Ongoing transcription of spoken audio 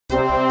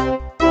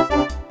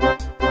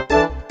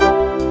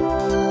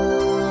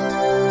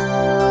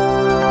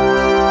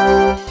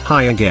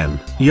Hi again.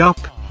 Yup,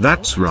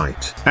 that's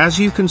right. As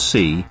you can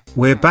see,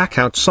 we're back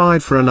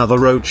outside for another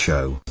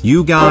roadshow.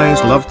 You guys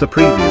loved the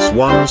previous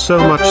one so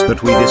much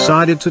that we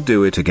decided to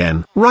do it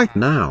again. Right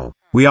now,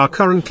 we are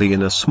currently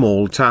in a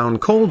small town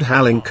called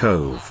Halling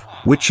Cove,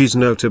 which is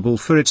notable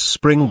for its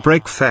spring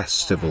break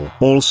festival.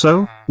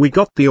 Also, we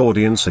got the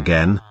audience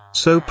again,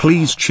 so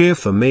please cheer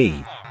for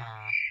me.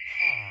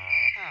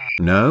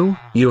 No,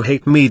 you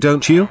hate me,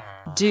 don't you?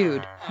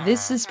 Dude,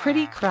 this is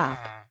pretty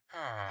crap.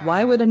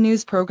 Why would a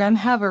news program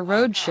have a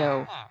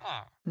roadshow?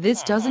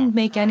 This doesn't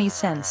make any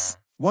sense.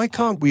 Why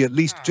can't we at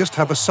least just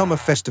have a summer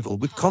festival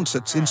with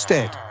concerts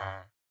instead?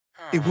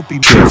 It would be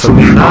Cheer for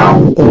me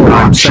now, or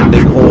I'm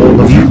sending all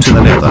of you to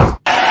the nether.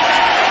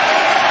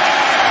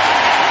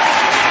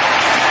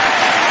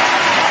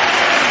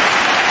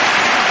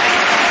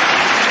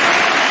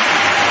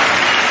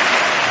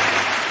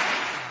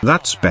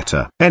 That's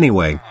better.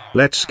 Anyway,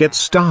 let's get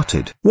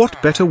started.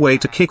 What better way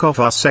to kick off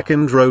our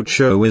second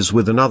roadshow is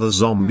with another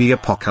zombie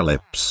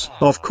apocalypse.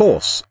 Of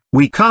course,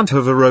 we can't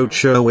have a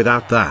roadshow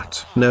without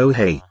that. No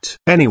hate.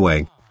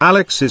 Anyway,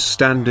 Alex is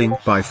standing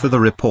by for the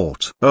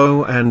report.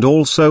 Oh, and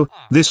also,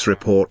 this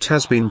report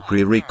has been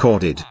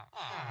pre-recorded.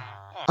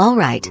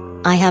 Alright,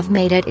 I have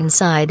made it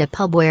inside a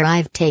pub where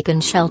I've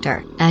taken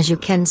shelter. As you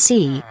can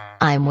see,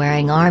 I'm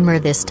wearing armor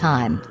this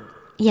time.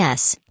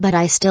 Yes, but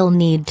I still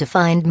need to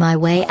find my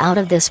way out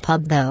of this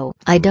pub though.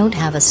 I don't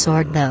have a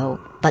sword though,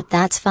 but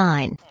that's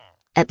fine.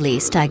 At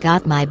least I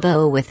got my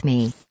bow with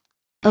me.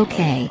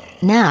 Okay,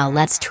 now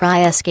let's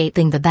try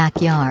escaping the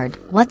backyard.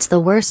 What's the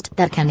worst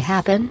that can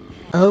happen?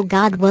 Oh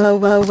god, whoa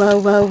whoa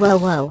whoa whoa whoa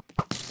whoa.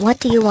 What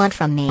do you want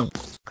from me?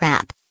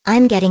 Crap,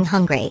 I'm getting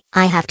hungry.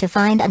 I have to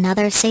find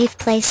another safe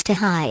place to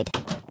hide.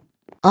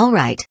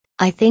 Alright,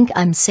 I think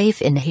I'm safe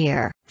in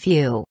here.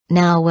 Phew.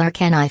 Now where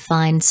can I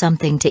find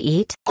something to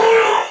eat?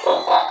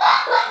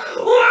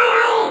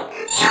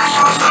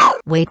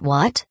 Wait,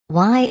 what?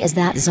 Why is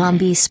that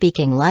zombie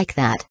speaking like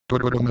that?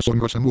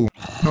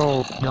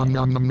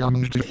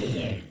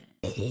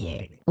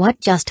 What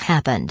just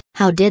happened?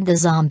 How did the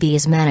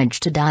zombies manage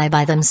to die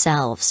by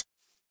themselves?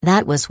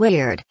 That was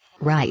weird.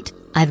 Right,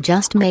 I've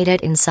just made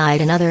it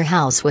inside another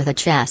house with a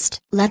chest.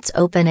 Let's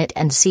open it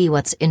and see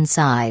what's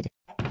inside.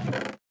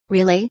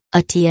 Really?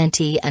 A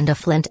TNT and a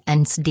flint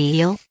and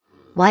steel?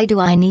 Why do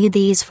I need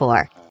these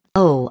for?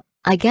 Oh,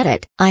 I get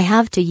it. I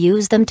have to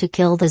use them to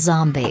kill the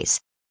zombies.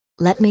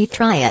 Let me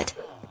try it.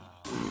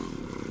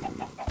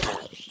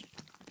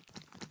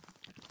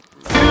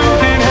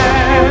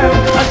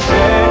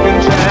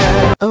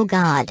 Oh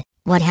god,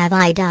 what have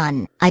I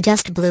done? I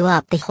just blew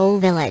up the whole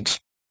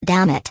village.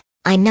 Damn it.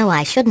 I know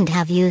I shouldn't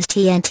have used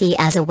TNT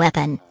as a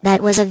weapon.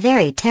 That was a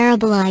very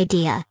terrible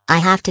idea. I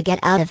have to get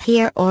out of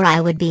here or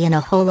I would be in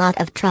a whole lot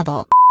of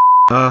trouble.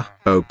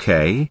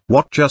 Okay,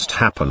 what just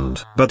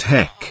happened? But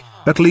heck,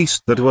 at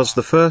least that was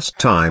the first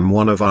time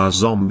one of our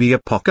zombie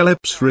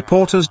apocalypse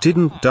reporters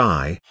didn't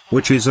die,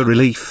 which is a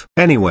relief.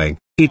 Anyway,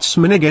 it's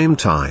minigame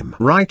time,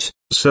 right?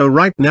 So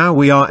right now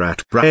we are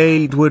at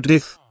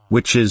Braidwoodith,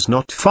 which is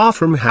not far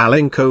from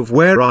Halling Cove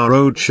where our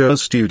roadshow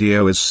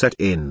studio is set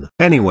in.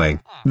 Anyway,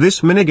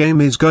 this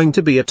minigame is going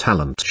to be a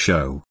talent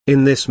show.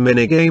 In this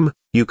minigame,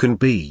 you can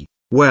be,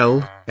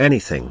 well,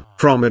 anything.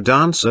 From a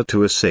dancer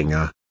to a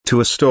singer,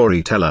 to a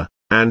storyteller,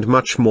 and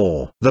much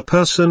more. The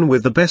person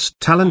with the best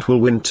talent will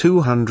win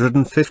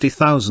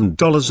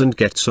 $250,000 and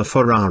gets a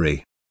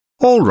Ferrari.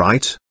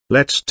 Alright,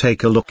 let's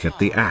take a look at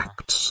the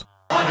acts.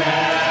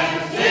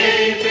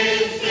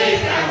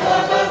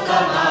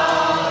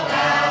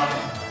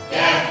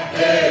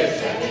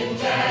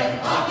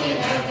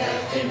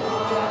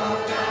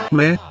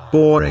 Meh,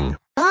 boring.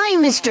 Hi,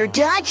 Mr.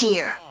 Dad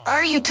here.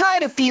 Are you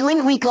tired of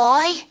feeling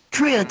weak-eyed?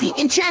 Try the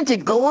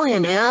enchanted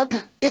golden app.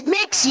 It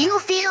makes you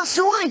feel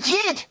so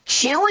legit.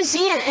 Shall we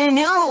see it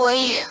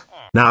anyway?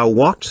 Now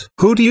what?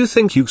 Who do you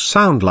think you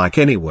sound like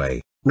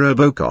anyway,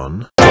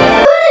 Robocon?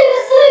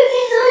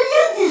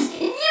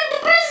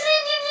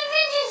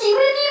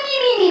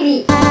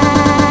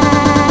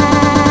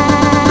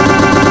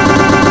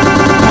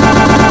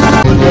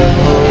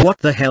 What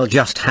the hell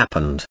just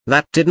happened?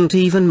 That didn't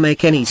even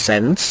make any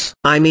sense.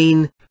 I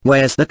mean,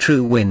 where's the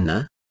true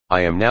winner?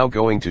 I am now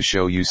going to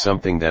show you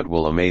something that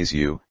will amaze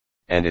you,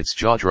 and it's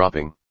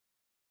jaw-dropping.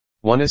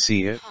 Wanna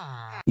see it?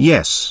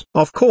 Yes,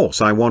 of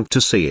course I want to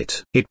see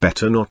it. It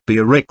better not be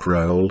a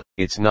rickroll.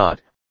 It's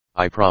not,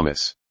 I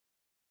promise.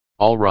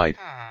 Alright,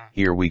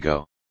 here we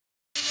go.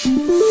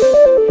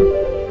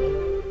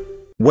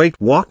 Wait,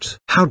 what?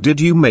 How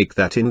did you make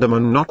that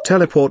Enderman not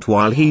teleport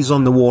while he's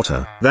on the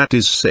water? That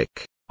is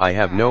sick. I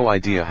have no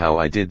idea how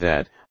I did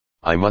that.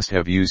 I must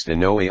have used a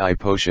no AI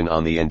potion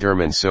on the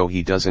Enderman so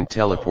he doesn't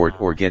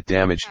teleport or get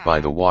damaged by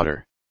the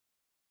water.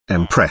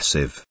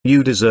 Impressive.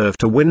 You deserve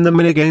to win the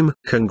minigame.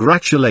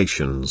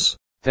 Congratulations.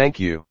 Thank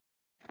you.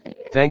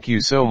 Thank you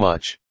so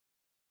much.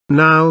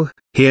 Now,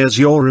 here's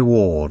your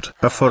reward.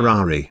 A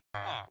Ferrari.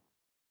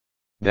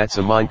 That's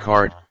a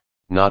minecart,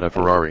 not a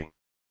Ferrari.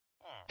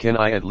 Can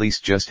I at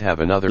least just have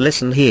another?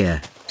 Listen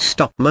here,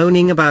 stop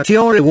moaning about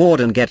your reward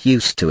and get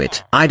used to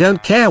it. I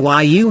don't care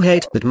why you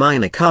hate that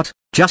minecart,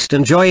 Just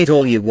enjoy it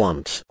all you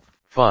want.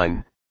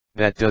 Fine,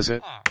 that does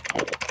it.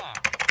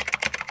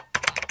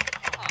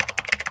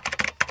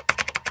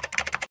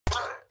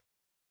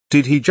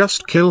 Did he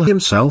just kill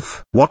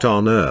himself? What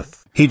on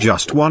earth? He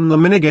just won the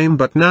minigame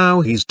but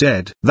now he's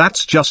dead.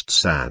 That's just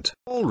sad.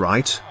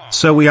 Alright,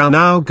 so we are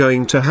now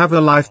going to have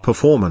a live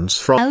performance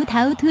from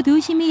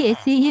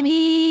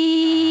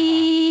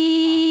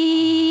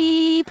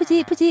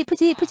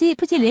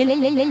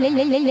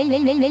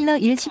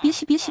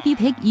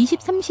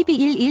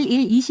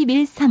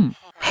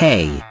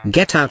Hey,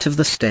 get out of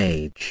the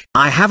stage.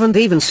 I haven't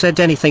even said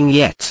anything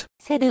yet.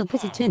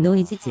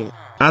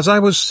 As I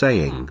was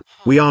saying,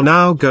 we are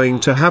now going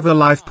to have a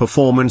live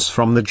performance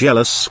from the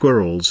Jealous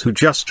Squirrels who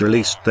just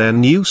released their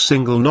new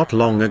single not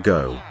long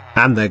ago,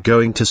 and they're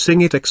going to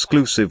sing it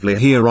exclusively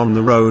here on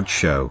the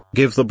Roadshow.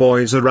 Give the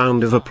boys a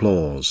round of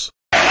applause.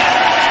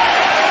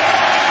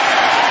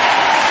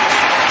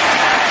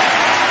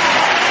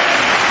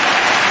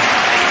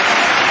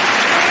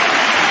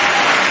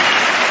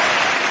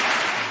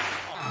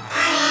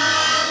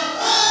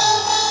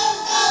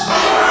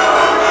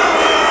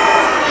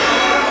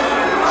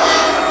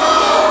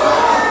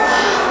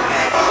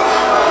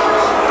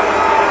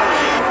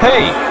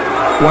 Hey!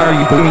 Why are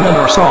you doing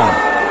another song?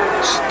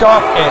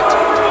 Stop it!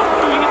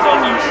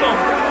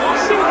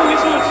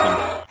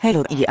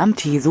 Hello am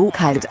T so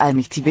kalt al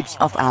mich Twitch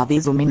auf AW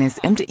so minus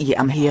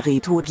am heri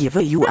to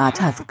give you a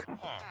task.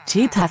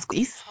 T task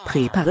is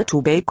prepare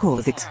to be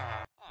course. It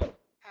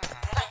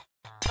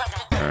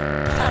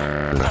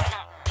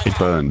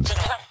burns.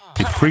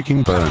 It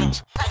freaking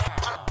burns.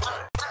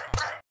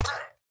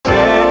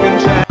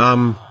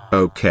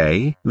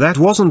 Okay, that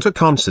wasn't a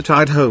concert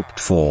I'd hoped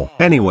for.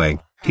 Anyway,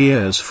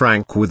 here's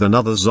Frank with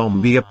another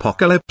zombie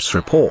apocalypse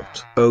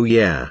report. Oh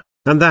yeah,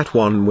 and that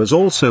one was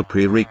also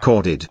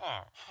pre-recorded.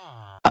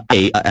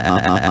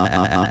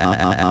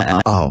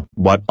 Oh,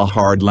 what a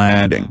hard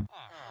landing.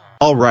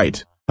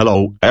 Alright,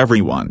 hello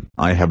everyone.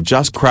 I have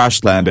just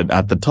crash landed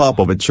at the top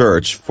of a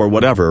church for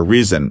whatever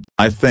reason.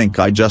 I think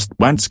I just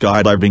went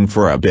skydiving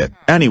for a bit.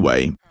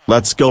 Anyway,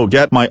 let's go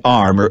get my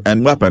armor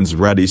and weapons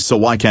ready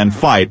so I can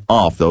fight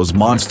off those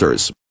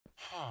monsters.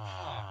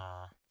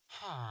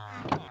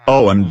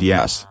 Oh and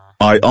yes,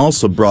 I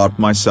also brought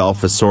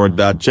myself a sword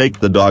that Jake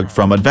the dog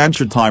from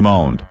Adventure Time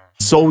owned.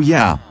 So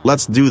yeah,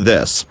 let's do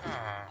this.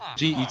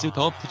 G is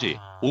the PG.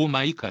 Oh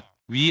my god,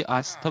 we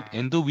are stuck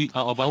and we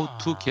are about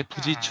to get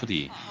to G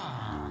tree.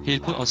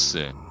 Help us.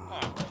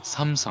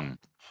 Samsung,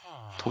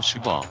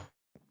 Toshiba,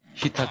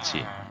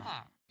 Hitachi,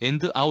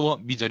 and our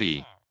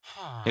misery.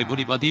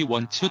 Everybody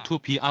wants to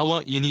be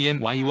our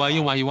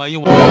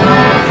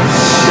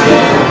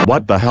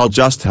What the hell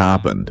just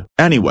happened?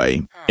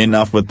 Anyway,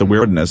 enough with the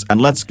weirdness and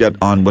let's get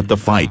on with the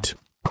fight.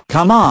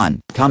 Come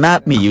on, come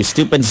at me you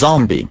stupid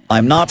zombie.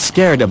 I'm not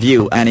scared of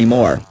you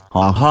anymore.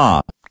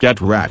 Haha,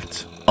 get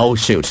wrecked. Oh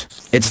shoot,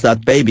 it's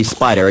that baby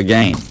spider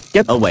again.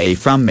 Get away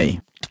from me.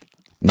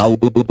 No.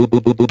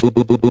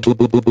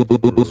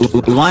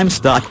 I'm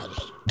stuck.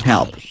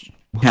 Help.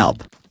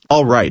 Help.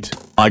 Alright,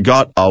 I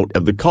got out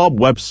of the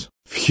cobwebs.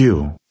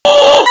 Phew.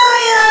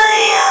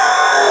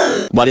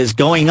 What is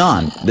going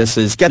on? This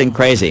is getting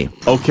crazy.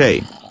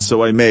 Okay,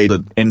 so I made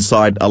it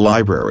inside a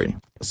library.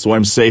 So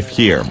I'm safe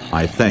here,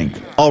 I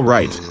think.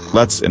 Alright,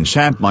 let's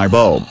enchant my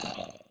bow.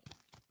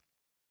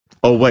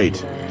 Oh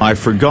wait, I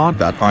forgot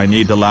that I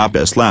need a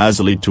lapis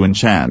lazuli to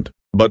enchant,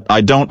 but I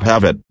don't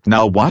have it.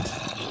 Now what?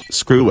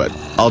 Screw it,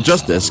 I'll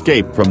just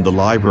escape from the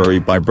library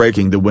by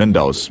breaking the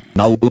windows.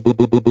 No,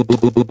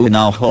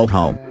 ho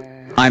ho.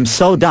 I'm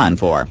so done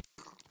for.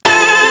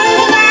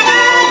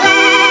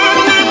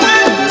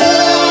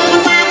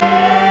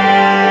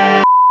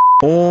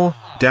 Oh,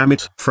 damn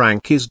it,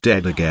 Frank is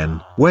dead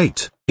again.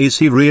 Wait, is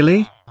he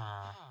really?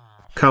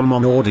 Come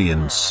on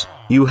audience,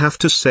 you have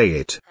to say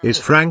it. Is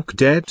Frank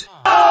dead?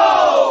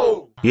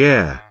 No!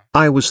 Yeah,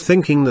 I was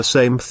thinking the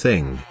same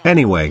thing.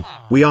 Anyway,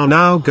 we are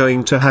now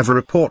going to have a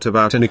report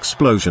about an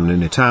explosion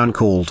in a town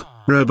called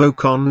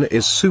Robocon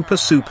is super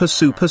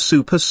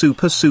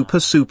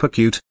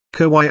cute,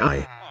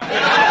 kawaii.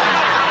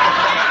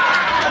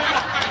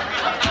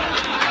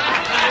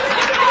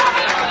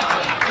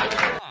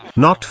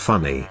 Not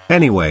funny.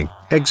 Anyway,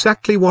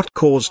 exactly what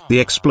caused the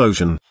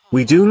explosion,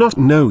 we do not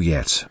know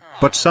yet,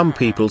 but some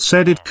people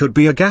said it could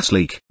be a gas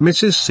leak.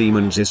 Mrs.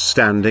 Siemens is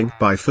standing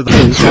by for the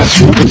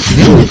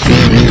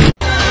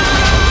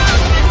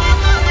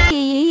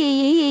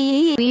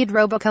Weed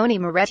Roboconi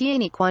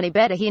Moretti Quani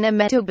Betahina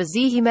Meto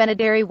Bazihi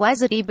Menadari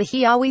Wizati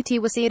Bahiawiti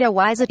Wasita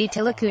Wizati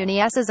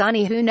Tilakuni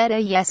Asazani Huneta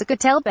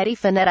Yasakatel Betty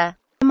Fanetta.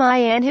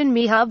 Mayan Hun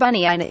Miha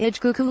Bunny Ina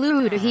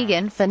Ijkukulu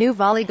Higan Fanu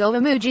Vali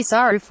Govamuji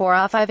Saru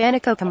 4-5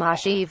 Aniko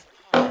Kamashiv.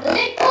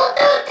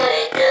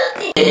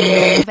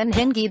 Van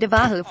Hengi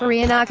Devahu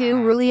Farianaku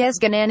Rulias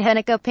Ganan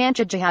Henika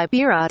Pancha Jihai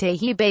Pirate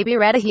He Baby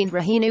Radahin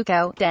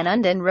Rahinuko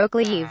Danundan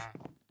Rokliv.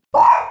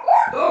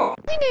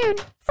 Noon,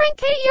 Frank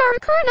K.R.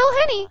 Colonel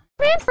Henny,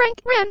 Ran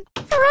Frank Ren,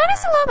 Farana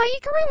Salama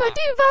Ikaruma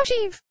Du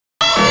Vashiv.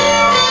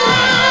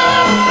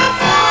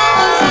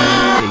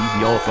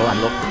 Yo,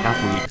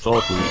 all'otto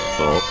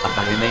a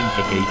Karemen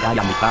che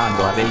Italia mi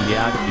fanno a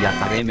vegliarti a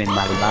Karemen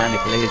Marvane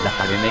Klesa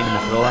Karemen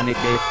Nafroane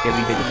che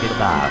rivede per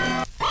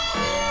dar.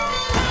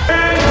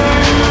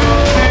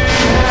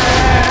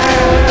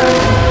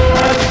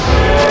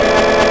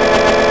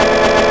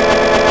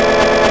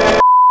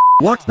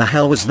 What the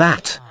hell was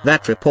that?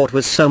 That report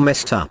was so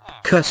messed up.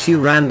 Curse you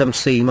random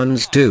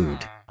Siemens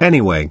dude.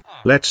 Anyway,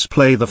 let's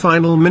play the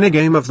final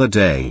minigame of the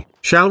day,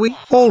 shall we?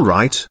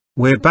 Alright,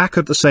 we're back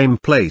at the same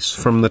place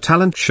from the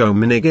talent show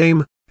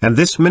minigame, and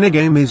this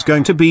minigame is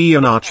going to be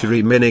an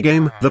archery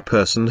minigame. The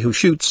person who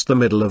shoots the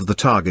middle of the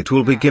target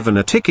will be given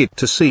a ticket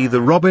to see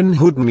the Robin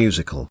Hood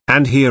musical.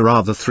 And here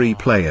are the 3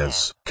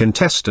 players.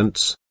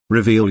 Contestants,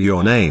 reveal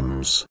your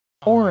names.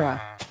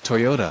 Aura.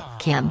 Toyota.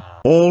 Kim.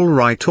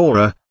 Alright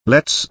Aura,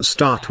 let's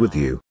start with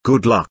you.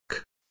 Good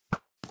luck.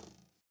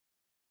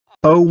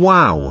 Oh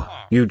wow,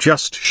 you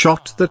just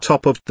shot the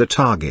top of the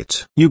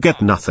target. You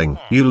get nothing,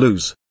 you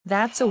lose.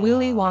 That's a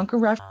Willy Wonka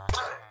ref.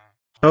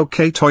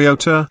 Okay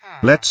Toyota,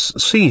 let's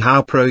see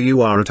how pro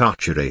you are at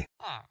archery.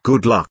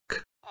 Good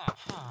luck.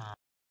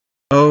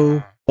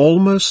 Oh,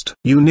 almost.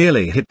 You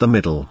nearly hit the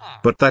middle,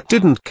 but that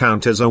didn't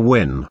count as a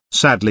win.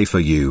 Sadly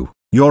for you,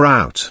 you're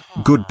out.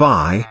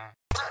 Goodbye.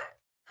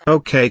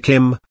 Okay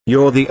Kim,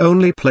 you're the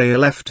only player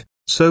left,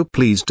 so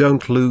please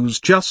don't lose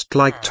just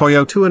like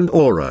Toyota and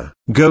Aura.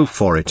 Go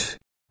for it.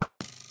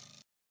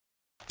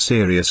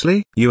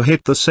 Seriously, you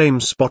hit the same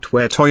spot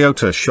where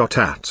Toyota shot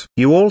at.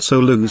 You also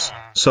lose,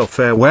 so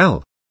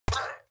farewell.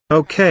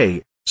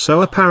 Okay,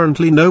 so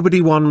apparently nobody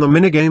won the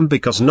minigame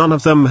because none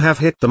of them have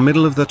hit the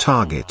middle of the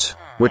target,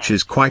 which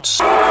is quite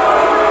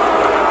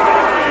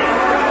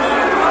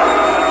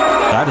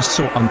That is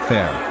so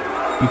unfair.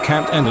 You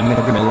can't end a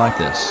minigame like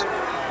this.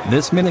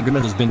 This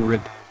minigame has been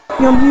rigged.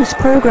 Your news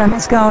program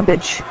is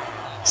garbage.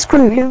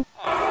 Screw you.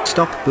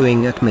 Stop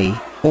booing at me,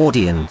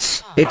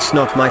 audience. It's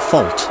not my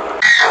fault.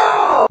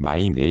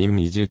 My name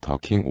is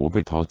Talking of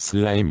the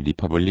Slime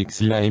Republic.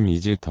 Slime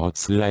is the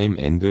slime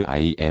and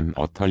I am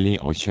utterly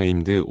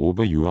ashamed of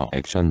your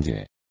actions.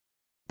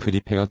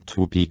 Prepare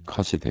to be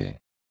cursed.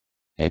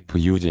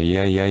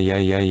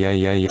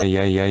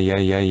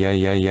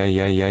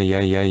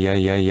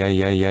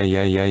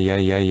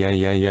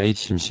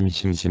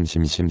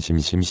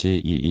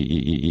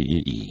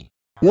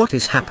 What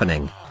is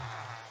happening?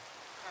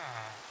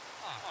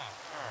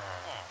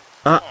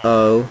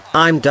 Uh-oh,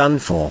 I'm done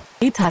for.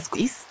 T-task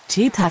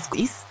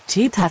is,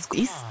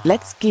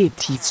 let's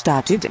get it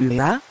started.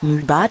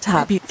 But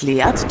happy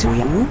cleared to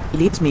you.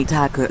 Let me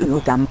take a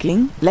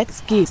dunking.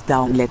 Let's get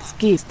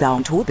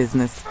down to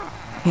business.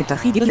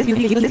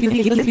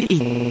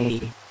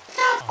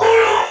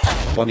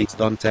 Van itt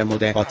dantem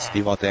de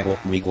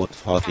hatsztivaterok migot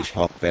hat is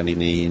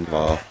happenni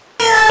va.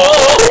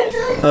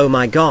 Oh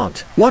my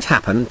god, what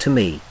happened to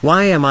me?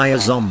 Why am I a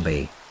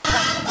zombie?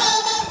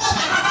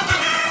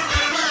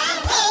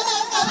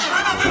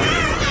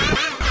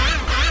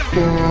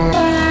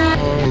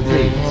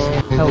 Please,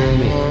 help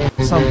me,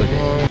 somebody.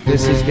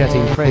 This is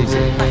getting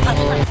crazy.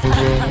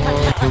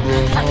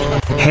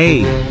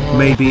 Hey,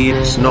 maybe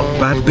it's not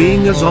bad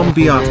being a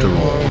zombie after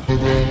all.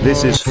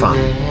 This is fun.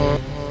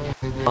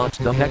 What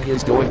the heck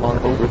is going on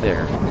over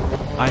there?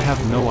 I have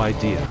no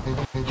idea.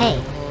 Hey,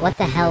 what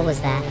the hell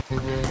was that?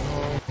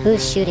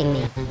 Who's shooting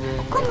me?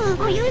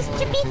 You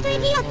stupid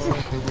idiots!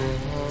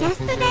 Just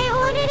they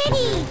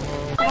already!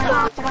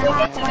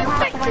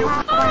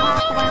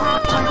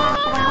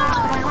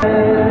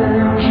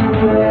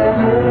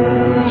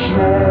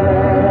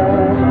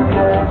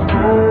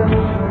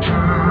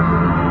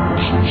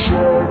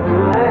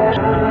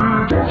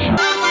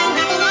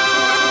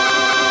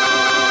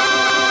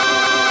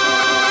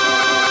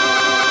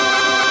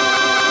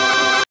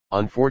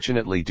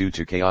 Unfortunately, due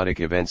to chaotic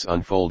events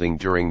unfolding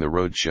during the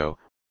roadshow,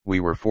 we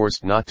were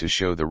forced not to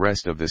show the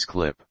rest of this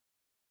clip.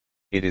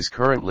 It is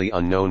currently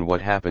unknown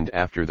what happened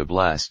after the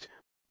blast,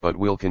 but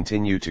we'll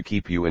continue to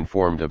keep you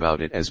informed about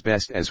it as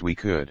best as we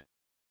could.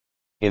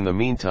 In the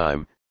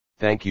meantime,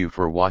 thank you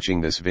for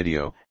watching this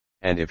video,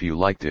 and if you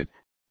liked it,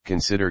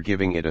 consider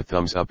giving it a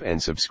thumbs up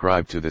and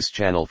subscribe to this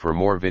channel for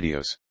more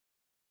videos.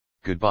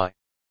 Goodbye.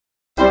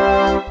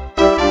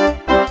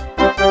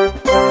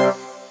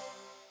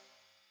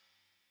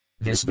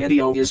 This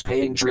video is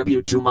paying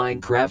tribute to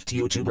Minecraft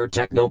YouTuber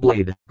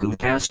Technoblade, who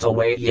passed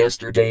away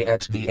yesterday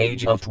at the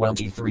age of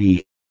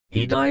 23.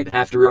 He died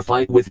after a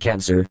fight with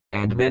cancer,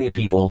 and many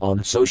people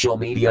on social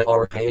media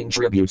are paying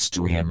tributes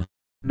to him.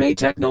 May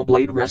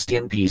Technoblade rest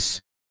in peace.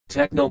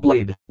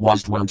 Technoblade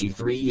was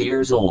 23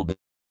 years old.